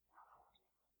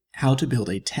How to Build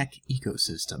a Tech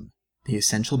Ecosystem, The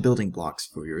Essential Building Blocks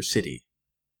for Your City,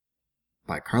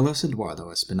 by Carlos Eduardo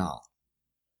Espinal.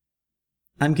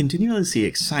 I'm continuously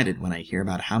excited when I hear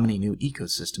about how many new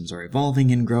ecosystems are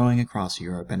evolving and growing across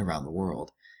Europe and around the world.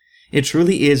 It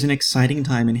truly is an exciting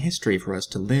time in history for us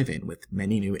to live in, with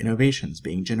many new innovations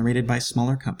being generated by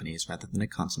smaller companies rather than a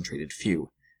concentrated few.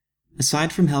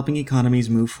 Aside from helping economies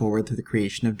move forward through the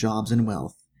creation of jobs and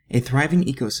wealth, a thriving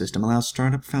ecosystem allows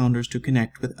startup founders to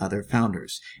connect with other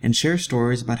founders and share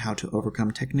stories about how to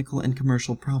overcome technical and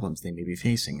commercial problems they may be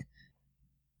facing.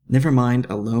 Never mind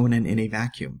alone and in a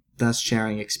vacuum, thus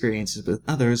sharing experiences with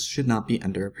others should not be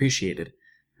underappreciated.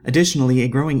 Additionally, a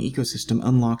growing ecosystem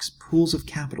unlocks pools of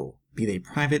capital, be they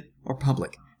private or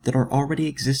public, that are already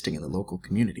existing in the local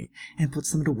community and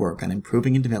puts them to work on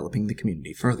improving and developing the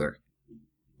community further.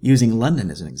 Using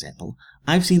London as an example,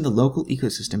 I've seen the local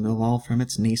ecosystem evolve from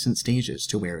its nascent stages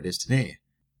to where it is today,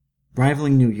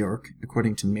 rivaling New York,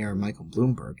 according to Mayor Michael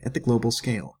Bloomberg, at the global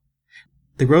scale.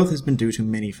 The growth has been due to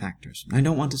many factors. I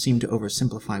don't want to seem to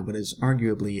oversimplify what is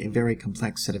arguably a very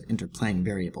complex set of interplaying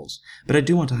variables, but I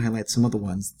do want to highlight some of the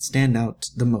ones that stand out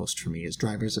the most for me as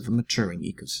drivers of a maturing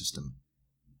ecosystem.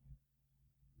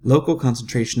 Local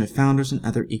concentration of founders and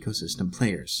other ecosystem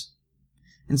players.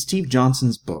 In Steve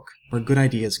Johnson's book, Where Good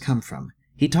Ideas Come From,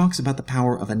 he talks about the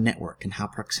power of a network and how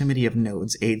proximity of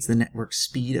nodes aids the network's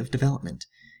speed of development.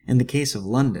 In the case of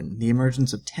London, the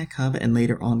emergence of Tech Hub and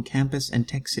later on Campus and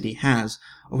Tech City has,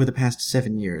 over the past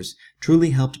 7 years, truly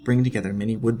helped bring together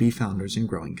many would-be founders and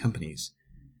growing companies.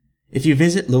 If you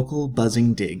visit local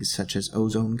buzzing digs such as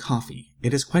Ozone Coffee,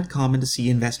 it is quite common to see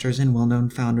investors and well-known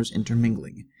founders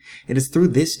intermingling. It is through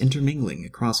this intermingling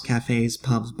across cafes,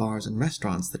 pubs, bars, and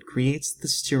restaurants that creates the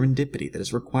serendipity that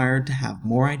is required to have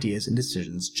more ideas and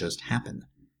decisions just happen.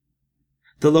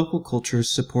 The local culture's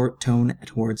support tone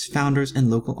towards founders and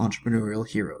local entrepreneurial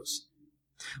heroes.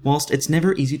 Whilst it's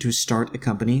never easy to start a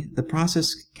company, the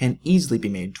process can easily be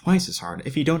made twice as hard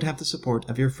if you don't have the support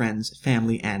of your friends,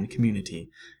 family, and community.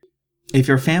 If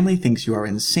your family thinks you are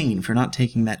insane for not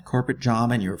taking that corporate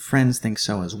job and your friends think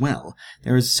so as well,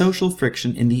 there is social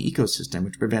friction in the ecosystem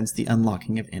which prevents the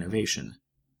unlocking of innovation.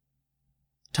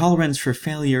 Tolerance for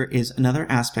failure is another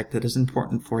aspect that is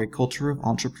important for a culture of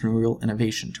entrepreneurial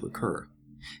innovation to occur.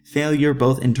 Failure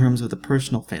both in terms of the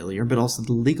personal failure but also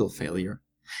the legal failure.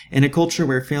 In a culture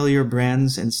where failure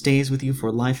brands and stays with you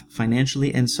for life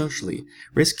financially and socially,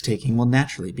 risk-taking will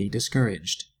naturally be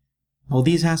discouraged. While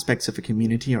these aspects of a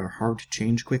community are hard to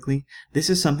change quickly, this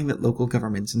is something that local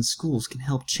governments and schools can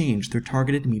help change through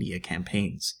targeted media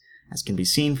campaigns, as can be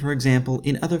seen, for example,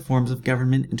 in other forms of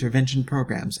government intervention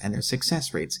programs and their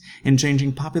success rates in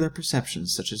changing popular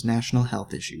perceptions such as national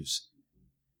health issues.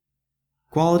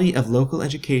 Quality of local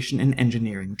education and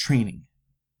engineering training.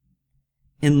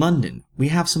 In London, we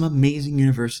have some amazing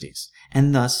universities,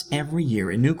 and thus every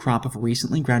year a new crop of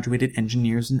recently graduated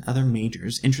engineers and other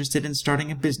majors interested in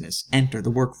starting a business enter the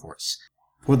workforce.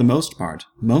 For the most part,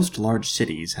 most large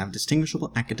cities have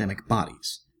distinguishable academic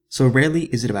bodies, so rarely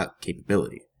is it about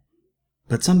capability,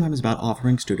 but sometimes about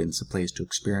offering students a place to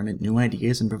experiment new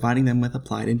ideas and providing them with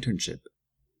applied internship.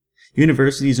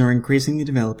 Universities are increasingly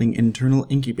developing internal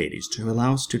incubators to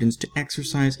allow students to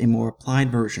exercise a more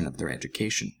applied version of their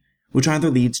education, which either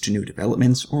leads to new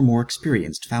developments or more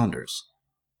experienced founders.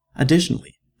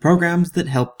 Additionally, programs that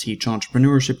help teach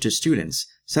entrepreneurship to students,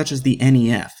 such as the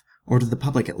NEF, or to the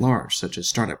public at large, such as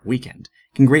Startup Weekend,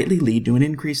 can greatly lead to an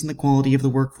increase in the quality of the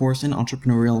workforce and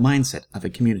entrepreneurial mindset of a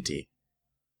community.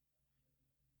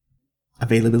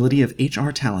 Availability of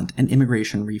HR talent and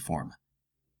immigration reform.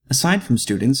 Aside from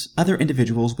students, other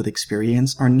individuals with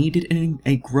experience are needed in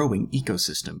a growing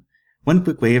ecosystem. One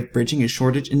quick way of bridging a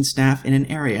shortage in staff in an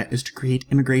area is to create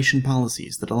immigration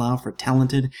policies that allow for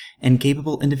talented and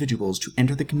capable individuals to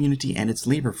enter the community and its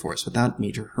labor force without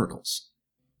major hurdles.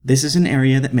 This is an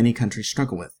area that many countries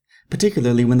struggle with,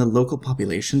 particularly when the local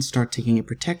populations start taking a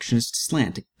protectionist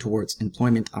slant towards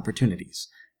employment opportunities.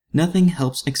 Nothing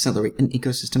helps accelerate an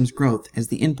ecosystem's growth as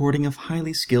the importing of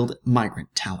highly skilled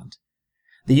migrant talent.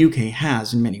 The UK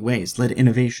has, in many ways, led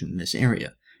innovation in this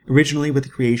area, originally with the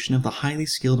creation of the Highly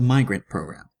Skilled Migrant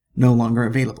Program, no longer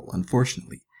available,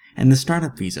 unfortunately, and the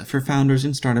Startup Visa for founders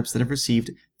and startups that have received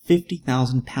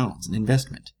 £50,000 in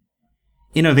investment.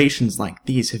 Innovations like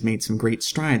these have made some great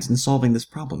strides in solving this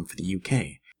problem for the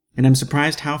UK, and I'm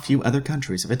surprised how few other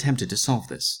countries have attempted to solve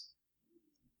this.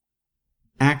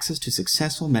 Access to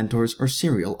successful mentors or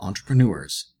serial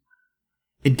entrepreneurs.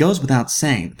 It goes without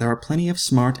saying that there are plenty of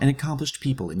smart and accomplished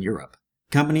people in Europe.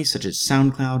 Companies such as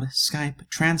SoundCloud, Skype,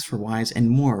 TransferWise, and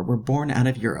more were born out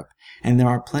of Europe, and there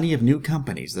are plenty of new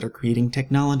companies that are creating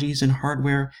technologies in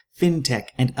hardware, fintech,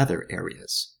 and other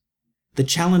areas. The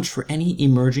challenge for any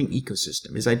emerging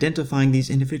ecosystem is identifying these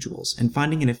individuals and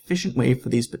finding an efficient way for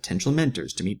these potential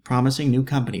mentors to meet promising new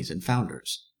companies and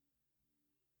founders.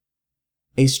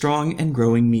 A strong and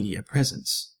growing media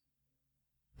presence.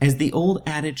 As the old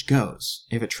adage goes,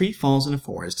 if a tree falls in a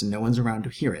forest and no one's around to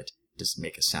hear it, does it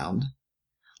make a sound?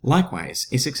 Likewise,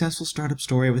 a successful startup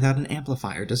story without an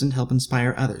amplifier doesn't help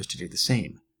inspire others to do the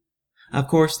same. Of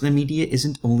course, the media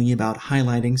isn't only about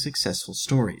highlighting successful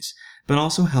stories, but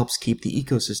also helps keep the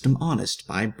ecosystem honest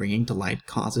by bringing to light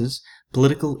causes,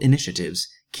 political initiatives,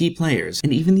 key players,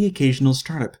 and even the occasional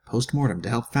startup post-mortem to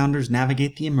help founders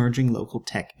navigate the emerging local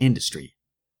tech industry.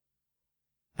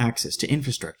 Access to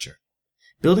infrastructure.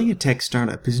 Building a tech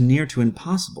startup is near to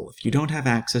impossible if you don't have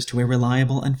access to a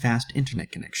reliable and fast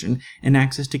internet connection and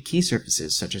access to key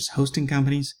services such as hosting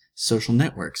companies, social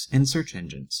networks, and search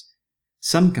engines.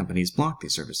 Some companies block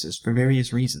these services for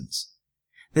various reasons.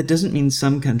 That doesn't mean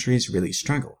some countries really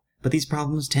struggle, but these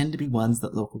problems tend to be ones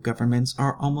that local governments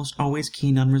are almost always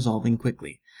keen on resolving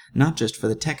quickly, not just for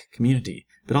the tech community,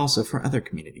 but also for other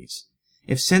communities.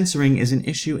 If censoring is an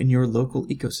issue in your local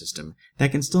ecosystem,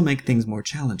 that can still make things more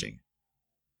challenging.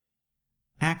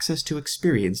 Access to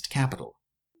experienced capital.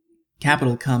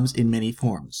 Capital comes in many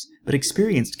forms, but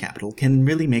experienced capital can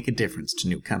really make a difference to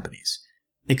new companies.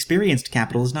 Experienced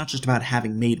capital is not just about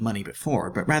having made money before,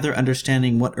 but rather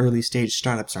understanding what early-stage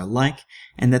startups are like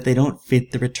and that they don't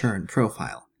fit the return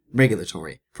profile,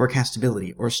 regulatory,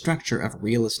 forecastability, or structure of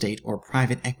real estate or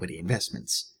private equity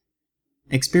investments.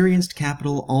 Experienced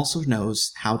capital also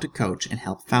knows how to coach and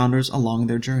help founders along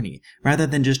their journey, rather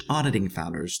than just auditing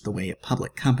founders the way a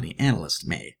public company analyst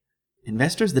may.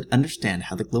 Investors that understand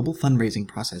how the global fundraising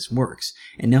process works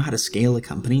and know how to scale a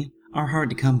company are hard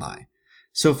to come by.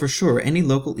 So for sure, any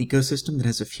local ecosystem that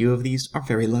has a few of these are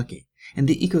very lucky, and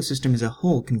the ecosystem as a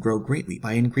whole can grow greatly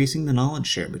by increasing the knowledge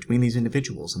share between these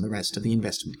individuals and the rest of the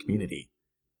investment community.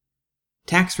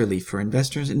 Tax relief for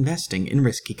investors investing in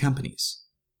risky companies.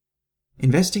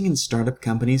 Investing in startup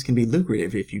companies can be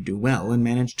lucrative if you do well and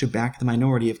manage to back the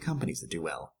minority of companies that do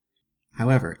well.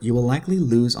 However, you will likely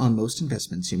lose on most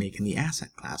investments you make in the asset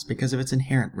class because of its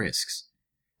inherent risks.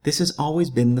 This has always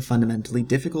been the fundamentally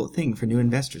difficult thing for new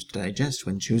investors to digest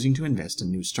when choosing to invest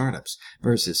in new startups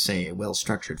versus, say, a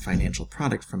well-structured financial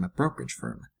product from a brokerage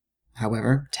firm.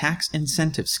 However, tax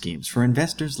incentive schemes for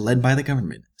investors led by the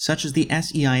government, such as the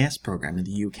SEIS program in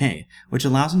the UK, which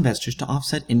allows investors to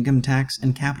offset income tax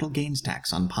and capital gains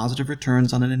tax on positive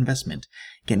returns on an investment,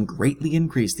 can greatly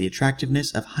increase the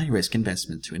attractiveness of high-risk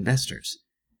investment to investors.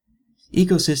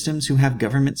 Ecosystems who have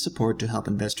government support to help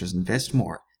investors invest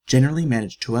more generally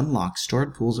manage to unlock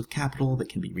stored pools of capital that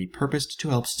can be repurposed to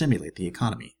help stimulate the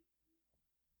economy.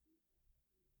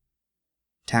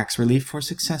 Tax relief for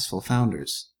successful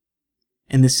founders.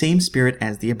 In the same spirit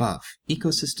as the above,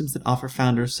 ecosystems that offer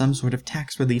founders some sort of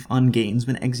tax relief on gains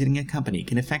when exiting a company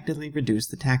can effectively reduce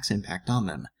the tax impact on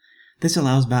them. This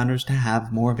allows founders to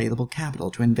have more available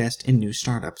capital to invest in new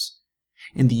startups.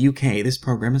 In the UK, this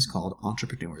program is called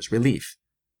Entrepreneurs Relief.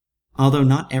 Although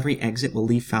not every exit will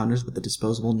leave founders with the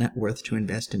disposable net worth to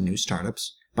invest in new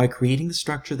startups, by creating the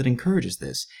structure that encourages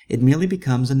this, it merely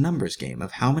becomes a numbers game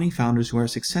of how many founders who are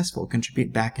successful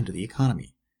contribute back into the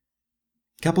economy.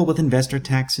 Couple with investor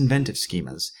tax incentive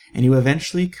schemas, and you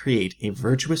eventually create a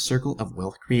virtuous circle of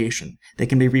wealth creation that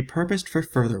can be repurposed for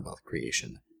further wealth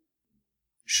creation.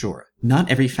 Sure,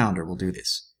 not every founder will do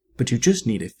this, but you just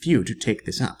need a few to take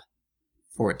this up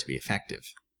for it to be effective.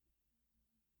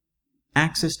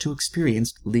 Access to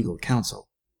experienced legal counsel.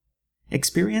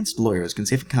 Experienced lawyers can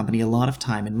save a company a lot of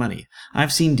time and money.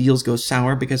 I've seen deals go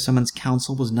sour because someone's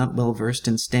counsel was not well versed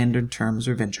in standard terms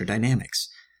or venture dynamics.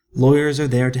 Lawyers are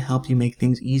there to help you make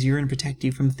things easier and protect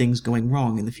you from things going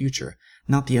wrong in the future,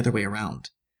 not the other way around.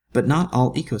 But not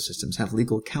all ecosystems have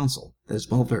legal counsel that is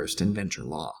well versed in venture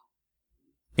law.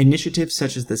 Initiatives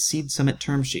such as the Seed Summit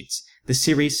term sheets, the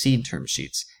Series Seed term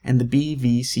sheets, and the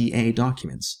BVCA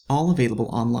documents, all available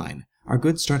online, are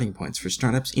good starting points for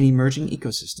startups in emerging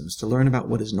ecosystems to learn about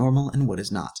what is normal and what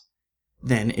is not.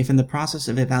 Then, if in the process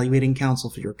of evaluating counsel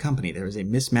for your company there is a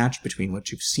mismatch between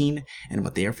what you've seen and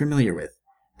what they are familiar with,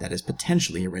 that is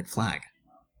potentially a red flag.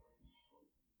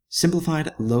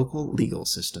 Simplified local legal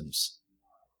systems.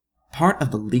 Part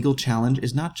of the legal challenge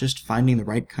is not just finding the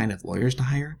right kind of lawyers to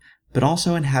hire, but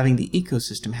also in having the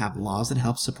ecosystem have laws that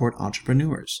help support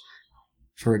entrepreneurs.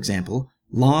 For example,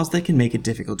 Laws that can make it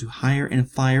difficult to hire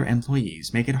and fire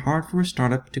employees make it hard for a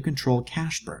startup to control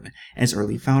cash burn, as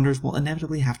early founders will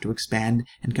inevitably have to expand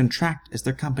and contract as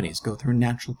their companies go through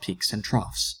natural peaks and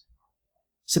troughs.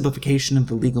 Simplification of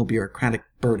the legal bureaucratic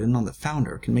burden on the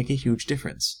founder can make a huge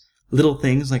difference. Little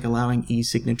things like allowing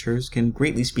e-signatures can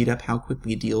greatly speed up how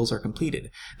quickly deals are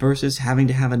completed, versus having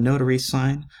to have a notary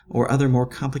sign or other more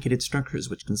complicated structures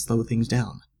which can slow things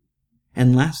down.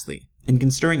 And lastly, in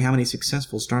considering how many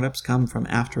successful startups come from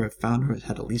after a founder has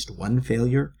had at least one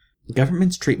failure, the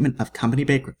government's treatment of company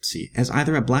bankruptcy as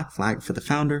either a black flag for the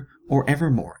founder or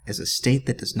evermore as a state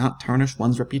that does not tarnish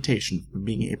one's reputation for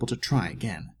being able to try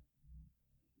again.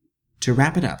 To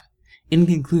wrap it up, in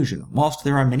conclusion, whilst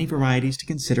there are many varieties to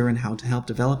consider in how to help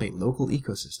develop a local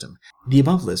ecosystem, the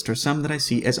above list are some that I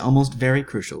see as almost very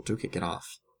crucial to kick it off.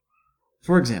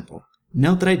 For example,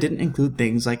 note that I didn't include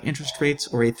things like interest rates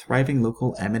or a thriving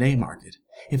local M&A market.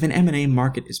 If an M&A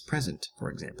market is present, for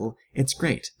example, it's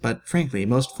great, but frankly,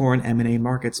 most foreign M&A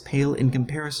markets pale in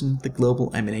comparison to the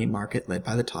global M&A market led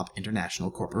by the top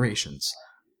international corporations.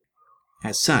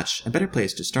 As such, a better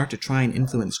place to start to try and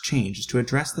influence change is to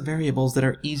address the variables that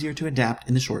are easier to adapt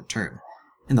in the short term.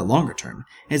 In the longer term,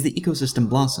 as the ecosystem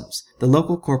blossoms, the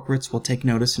local corporates will take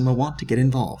notice and will want to get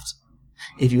involved.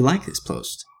 If you like this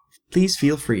post, please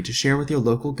feel free to share with your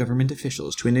local government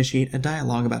officials to initiate a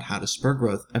dialogue about how to spur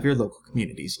growth of your local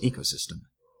community's ecosystem.